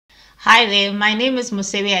Hi there, my name is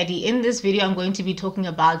Mosebjadi. In this video, I'm going to be talking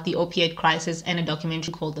about the opioid crisis and a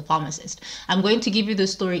documentary called The Pharmacist. I'm going to give you the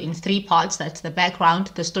story in three parts. That's the background,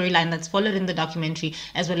 the storyline that's followed in the documentary,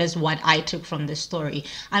 as well as what I took from this story.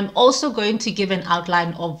 I'm also going to give an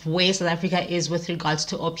outline of where South Africa is with regards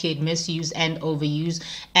to opioid misuse and overuse,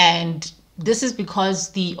 and this is because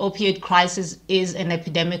the opioid crisis is an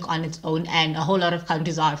epidemic on its own, and a whole lot of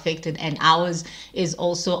countries are affected, and ours is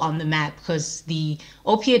also on the map because the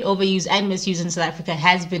opioid overuse and misuse in South Africa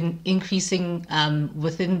has been increasing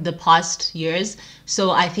within the past years. So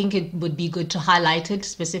I think it would be good to highlight it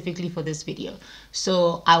specifically for this video.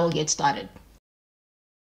 So I will get started.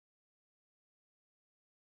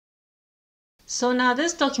 So now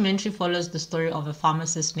this documentary follows the story of a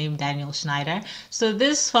pharmacist named Daniel Schneider. So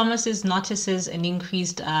this pharmacist notices an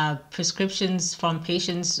increased prescriptions from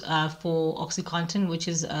patients for Oxycontin, which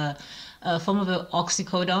is a form of a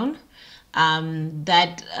oxycodone.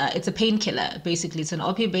 It's a painkiller. Basically, it's an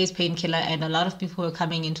opioid-based painkiller, and a lot of people were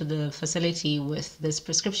coming into the facility with this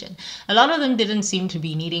prescription. A lot of them didn't seem to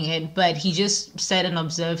be needing it, but he just said and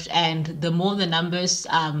observed, and the more the numbers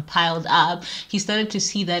piled up, he started to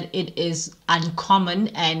see that it is uncommon,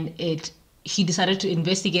 and he decided to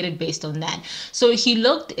investigate it based on that. So he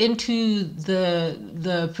looked into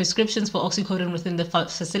the prescriptions for oxycodone within the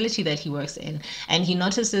facility that he works in, and he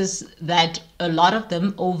notices that a lot of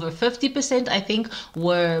them, over 50%, I think,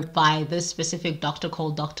 were by this specific doctor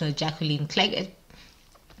called Dr. Jacqueline Cleggett.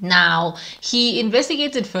 Now, he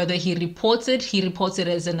investigates it further. He reports it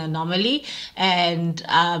as an anomaly. And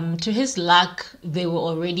to his luck, they were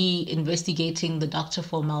already investigating the doctor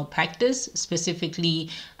for malpractice, specifically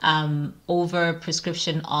over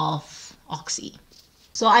prescription of oxy.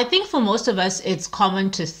 So I think for most of us, it's common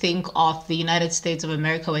to think of the United States of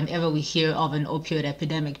America whenever we hear of an opioid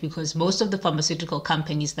epidemic, because most of the pharmaceutical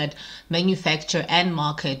companies that manufacture and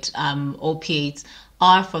market opiates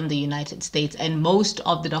are from the United States, and most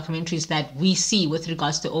of the documentaries that we see with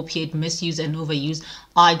regards to opiate misuse and overuse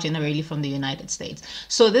are generally from the United States.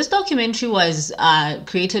 So this documentary was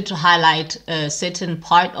created to highlight a certain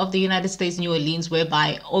part of the United States, New Orleans,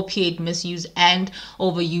 whereby opiate misuse and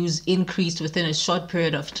overuse increased within a short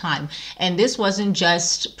period of time. And this wasn't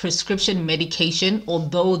just prescription medication,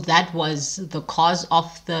 although that was the cause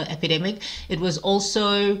of the epidemic. It was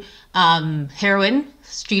also heroin,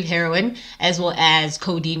 street heroin, as well as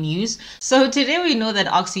codeine use. So today we know that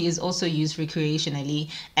oxy is also used recreationally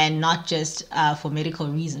and not just for medical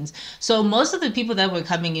reasons. So most of the people that were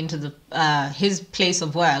coming into his place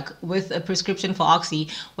of work with a prescription for oxy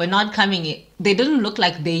were not coming in. They didn't look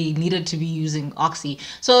like they needed to be using oxy.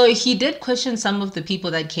 So he did question some of the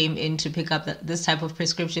people that came in to pick up this type of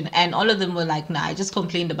prescription, and all of them were like, nah, I just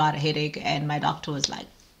complained about a headache, and my doctor was like,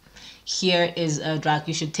 here is a drug,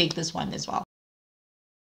 you should take this one as well.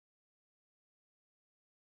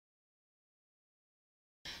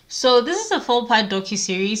 So this is a 4-part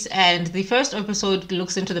docu-series, and the first episode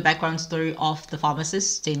looks into the background story of the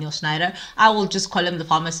pharmacist, Daniel Schneider. I will just call him the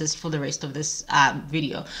pharmacist for the rest of this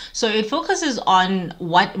video. So it focuses on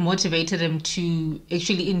what motivated him to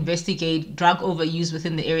actually investigate drug overuse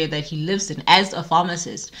within the area that he lives in as a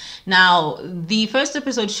pharmacist. Now, the first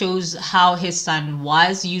episode shows how his son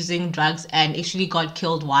was using drugs and actually got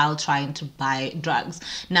killed while trying to buy drugs.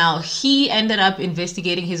 Now, he ended up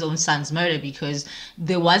investigating his own son's murder because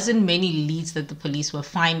there wasn't many leads that the police were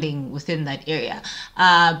finding within that area,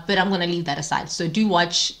 but I'm going to leave that aside. So do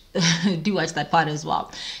watch that part as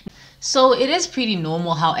well. So it is pretty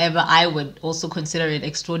normal. However, I would also consider it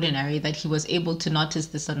extraordinary that he was able to notice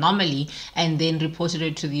this anomaly and then reported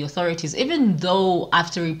it to the authorities, even though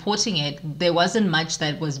after reporting it, there wasn't much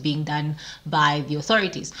that was being done by the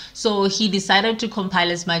authorities. So he decided to compile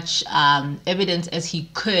as much evidence as he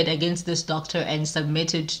could against this doctor and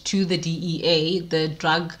submit it to the DEA, the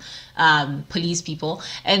drug police people,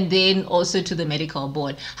 and then also to the medical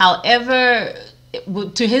board. However,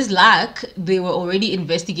 to his luck, they were already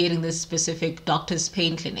investigating this specific doctor's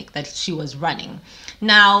pain clinic that she was running.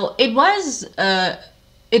 Now, it is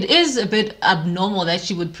a bit abnormal that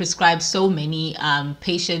she would prescribe so many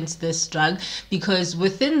patients this drug, because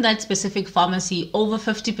within that specific pharmacy, over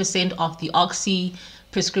 50% of the oxy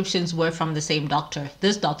prescriptions were from the same doctor,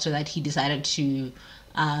 this doctor that he decided to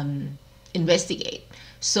investigate.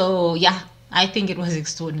 So yeah, I think it was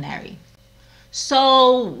extraordinary.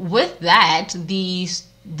 So with that, the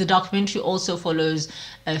documentary also follows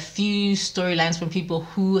a few storylines from people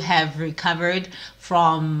who have recovered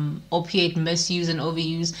from opiate misuse and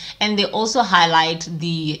overuse, and they also highlight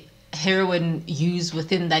the heroin use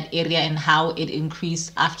within that area and how it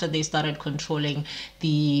increased after they started controlling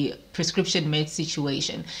the prescription med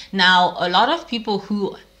situation. Now, a lot of people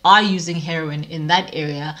who are using heroin in that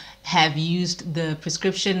area have used the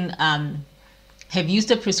prescription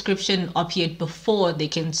opiate before they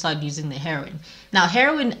can start using the heroin. Now,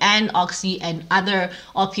 heroin and oxy and other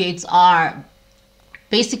opiates are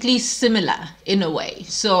basically similar in a way.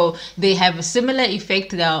 So they have a similar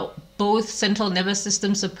effect. They're both central nervous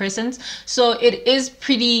system suppressants. So it is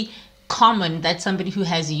pretty common that somebody who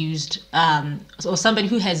has used or somebody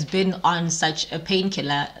who has been on such a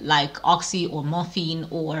painkiller like oxy or morphine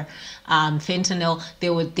or fentanyl, they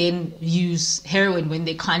would then use heroin when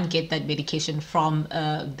they can't get that medication from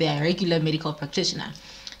their regular medical practitioner.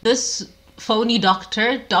 This phony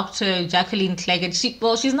doctor, Dr. Jacqueline Claggett,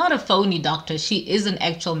 she's not a phony doctor. She is an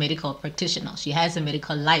actual medical practitioner. She has a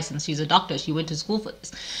medical license. She's a doctor. She went to school for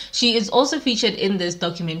this. She is also featured in this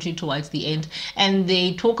documentary towards the end, and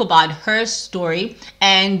they talk about her story.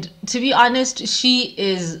 And to be honest, she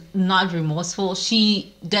is not remorseful.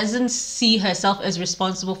 She doesn't see herself as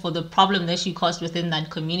responsible for the problem that she caused within that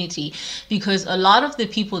community, because a lot of the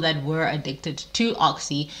people that were addicted to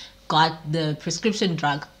oxy got the prescription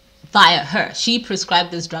drug via her. She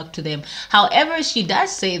prescribed this drug to them. However, she does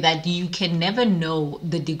say that you can never know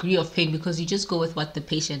the degree of pain because you just go with what the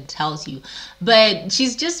patient tells you. But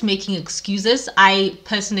she's just making excuses. I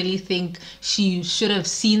personally think she should have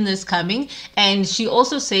seen this coming. And she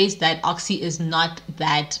also says that oxy is not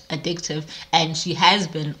that addictive and she has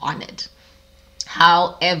been on it.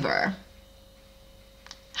 However,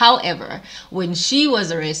 when she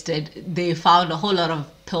was arrested, they found a whole lot of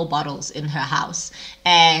pill bottles in her house,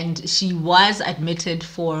 and she was admitted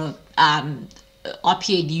for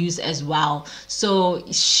opioid use as well. So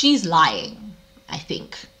she's lying, I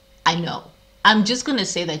think. I know. I'm just going to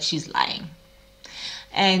say that she's lying.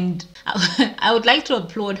 And I would like to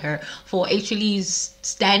applaud her for actually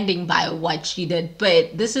standing by what she did.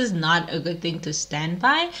 But this is not a good thing to stand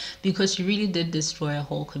by, because she really did destroy a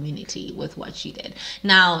whole community with what she did.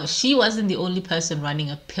 Now, she wasn't the only person running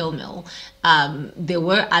a pill mill. There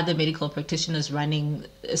were other medical practitioners running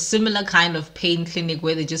a similar kind of pain clinic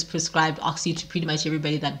where they just prescribed oxy to pretty much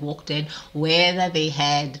everybody that walked in, whether they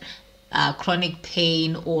had chronic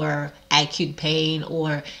pain or acute pain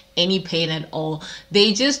or any pain at all.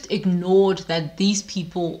 They just ignored that these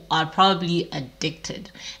people are probably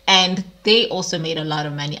addicted, and they also made a lot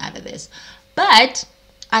of money out of this. But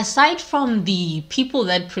aside from the people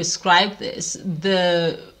that prescribe this,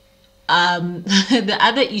 the the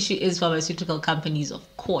other issue is pharmaceutical companies, of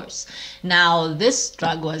course. Now, this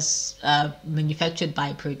drug was manufactured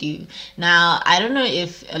by Purdue. Now, I don't know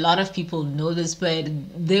if a lot of people know this, but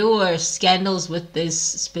there were scandals with this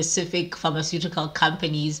specific pharmaceutical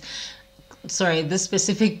company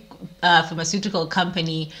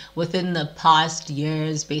within the past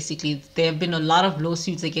years. Basically, there have been a lot of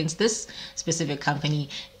lawsuits against this specific company.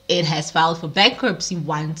 It has filed for bankruptcy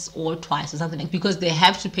once or twice or something like, because they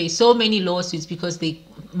have to pay so many lawsuits because they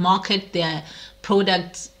market their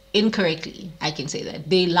products incorrectly. I can say that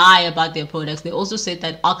they lie about their products. They also said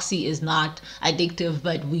that oxy is not addictive,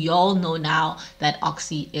 but we all know now that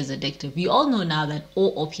oxy is addictive. We all know now that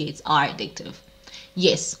all opiates are addictive.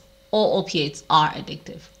 Yes, all opiates are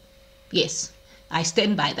addictive. Yes, I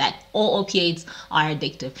stand by that. All opiates are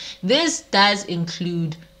addictive. This does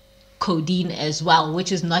include codeine as well,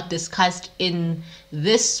 which is not discussed in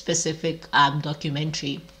this specific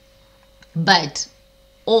documentary. But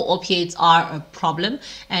all opiates are a problem,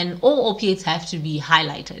 and all opiates have to be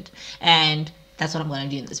highlighted, and that's what I'm going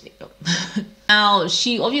to do in this video. Now,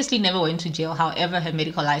 she obviously never went to jail. However, her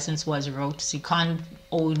medical license was revoked. She can't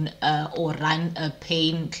own or run a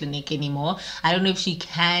pain clinic anymore. I don't know if she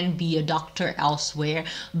can be a doctor elsewhere,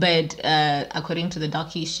 but according to the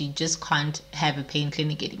doccie, she just can't have a pain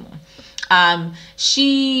clinic anymore. I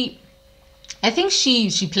think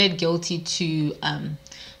she pled guilty to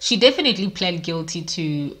she definitely pled guilty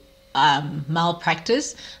to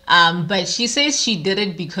malpractice, but she says she did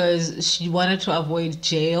it because she wanted to avoid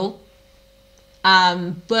jail.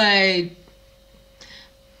 But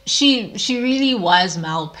she really was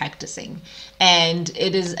malpracticing, and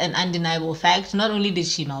it is an undeniable fact. Not only did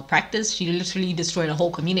she malpractice, she literally destroyed a whole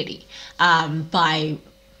community by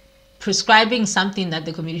prescribing something that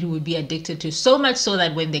the community would be addicted to, so much so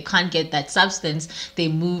that when they can't get that substance, they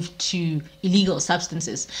move to illegal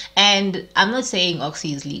substances. And I'm not saying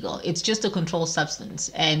oxy is legal. It's just a controlled substance,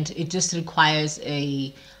 and it just requires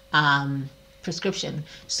a prescription.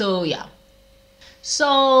 So yeah.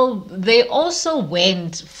 So they also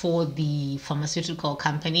went for the pharmaceutical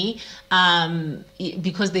company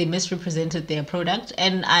because they misrepresented their product,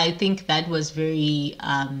 and I think that was very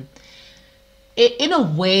in a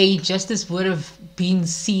way, justice would have been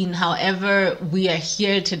seen. However, we are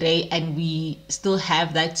here today and we still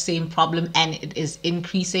have that same problem, and it is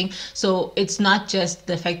increasing. So it's not just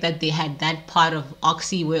the fact that they had that part of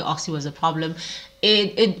Oxy where Oxy was a problem.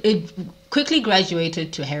 It quickly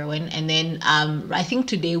graduated to heroin, and then I think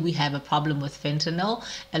today we have a problem with fentanyl.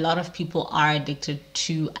 A lot of people are addicted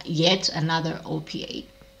to yet another opiate.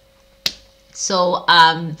 So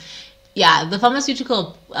yeah, the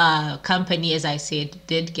pharmaceutical company, as I said,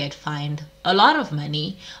 did get fined a lot of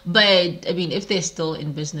money, but I mean, if they're still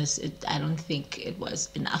in business, I don't think it was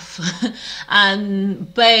enough.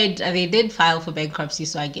 But they did file for bankruptcy,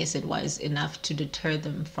 so I guess it was enough to deter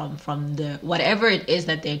them from the whatever it is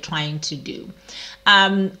that they're trying to do.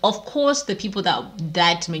 Of course, the people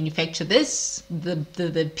that manufacture this,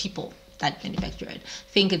 the people that manufacture it,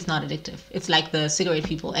 think it's not addictive. It's like the cigarette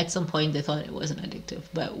people. At some point they thought it wasn't addictive,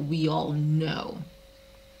 but we all know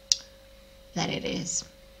that it is.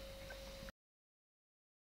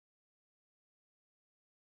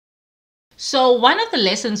 So one of the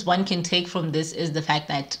lessons one can take from this is the fact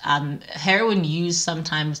that heroin use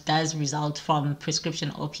sometimes does result from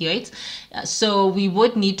prescription opioids. So we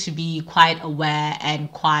would need to be quite aware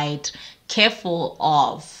and quite careful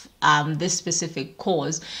of this specific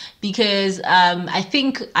cause, because I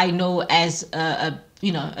think I know as I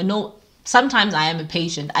know sometimes I am a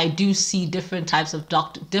patient. I do see different types of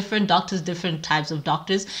different doctors, different types of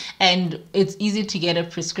doctors, and it's easy to get a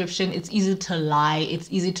prescription. It's easy to lie. It's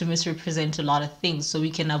easy to misrepresent a lot of things. So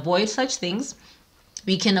we can avoid such things.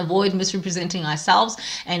 We can avoid misrepresenting ourselves,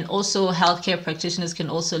 and also healthcare practitioners can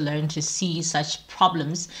also learn to see such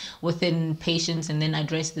problems within patients and then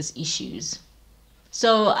address these issues.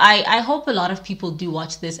 So I hope a lot of people do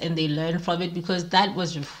watch this and they learn from it, because that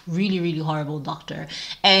was a really, really horrible doctor.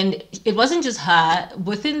 And it wasn't just her.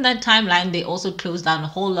 Within that timeline, they also closed down a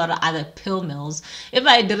whole lot of other pill mills. If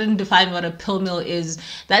I didn't define what a pill mill is,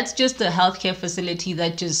 that's just a healthcare facility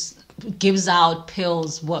that just gives out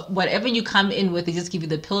pills. Whatever you come in with, they just give you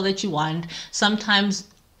the pill that you want. Sometimes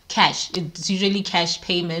cash. It's usually cash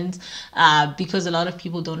payments, because a lot of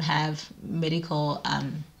people don't have medical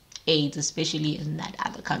aids, especially in that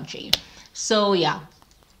other country. So yeah,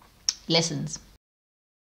 lessons.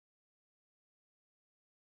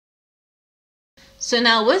 So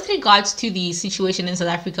now, with regards to the situation in South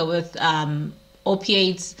Africa with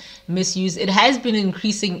opiates misuse, it has been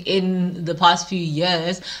increasing in the past few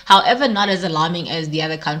years. However, not as alarming as the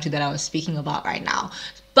other country that I was speaking about right now.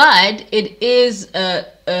 But it is a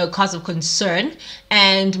cause of concern,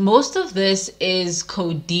 and most of this is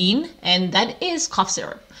codeine, and that is cough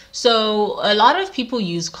syrup. So a lot of people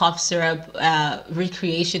use cough syrup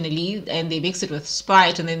recreationally, and they mix it with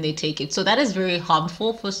Sprite and then they take it. So that is very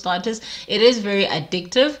harmful for starters. It is very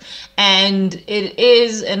addictive, and it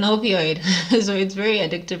is an opioid. So it's very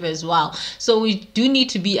addictive as well. So we do need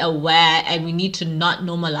to be aware, and we need to not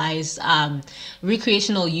normalize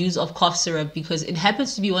recreational use of cough syrup, because it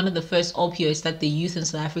happens to be one of the first opioids that the youth in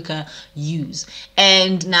South Africa use.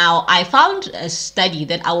 And now I found a study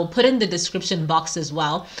that I will put in the description box as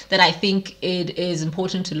well, that I think it is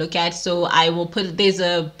important to look at. So I will put, there's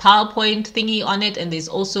a PowerPoint thingy on it, and there's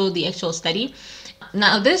also the actual study.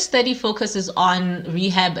 Now this study focuses on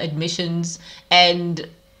rehab admissions, and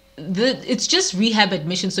it's just rehab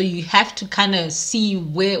admission, so you have to kind of see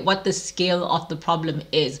what the scale of the problem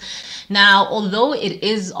is. Now, although it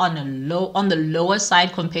is on the lower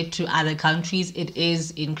side compared to other countries, it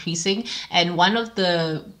is increasing, and one of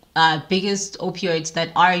the biggest opioids that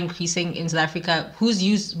are increasing in South Africa,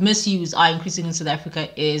 whose misuse are increasing in South Africa,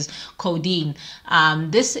 is codeine.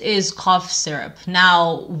 This is cough syrup.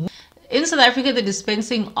 Now, in South Africa, the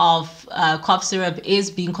dispensing of cough syrup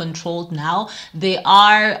is being controlled now. They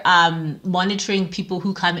are monitoring people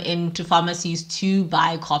who come into pharmacies to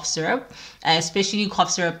buy cough syrup, especially cough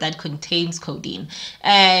syrup that contains codeine.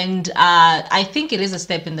 And I think it is a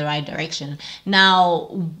step in the right direction. Now,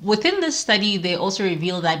 within this study, they also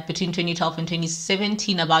revealed that between 2012 and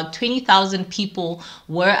 2017, about 20,000 people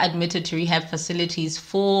were admitted to rehab facilities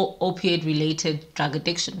for opioid-related drug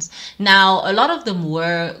addictions. Now, a lot of them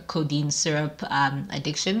were codeine syrup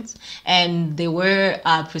addictions, and they were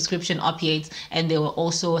prescription opiates, and they were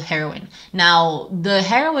also heroin. Now, the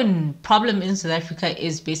heroin problem in South Africa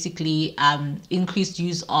is basically increased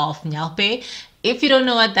use of Nyaope. If you don't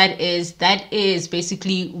know what that is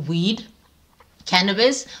basically weed,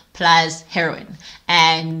 cannabis plus heroin,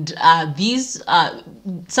 and these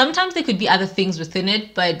sometimes there could be other things within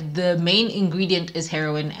it, but the main ingredient is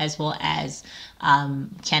heroin as well as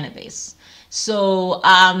cannabis. So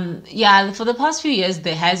yeah, for the past few years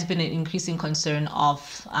there has been an increasing concern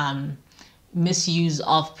of misuse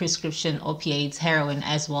of prescription opiates, heroin,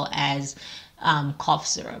 as well as cough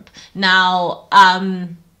syrup. Now,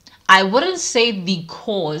 I wouldn't say the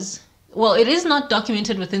cause. Well, it is not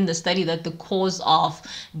documented within the study that the cause of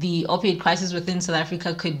the opioid crisis within South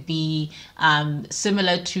Africa could be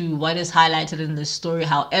similar to what is highlighted in the story.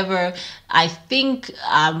 However, I think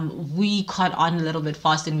we caught on a little bit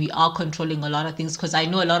fast, and we are controlling a lot of things, because I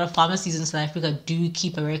know a lot of pharmacies in South Africa do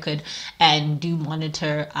keep a record and do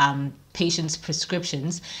monitor patients'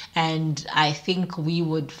 prescriptions, and I think we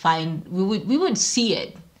would see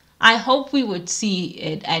it. I hope we would see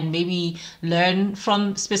it and maybe learn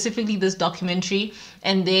from specifically this documentary.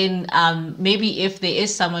 And then maybe if there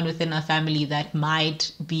is someone within our family that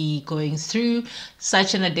might be going through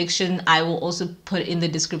such an addiction, I will also put in the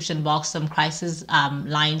description box some crisis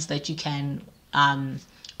lines that you can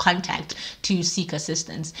contact to seek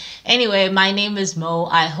assistance. Anyway, my name is Mo.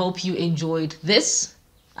 I hope you enjoyed this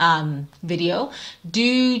video.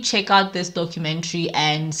 Do check out this documentary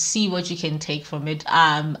and see what you can take from it.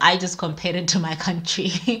 I just compared it to my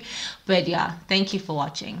country. But yeah, thank you for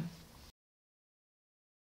watching.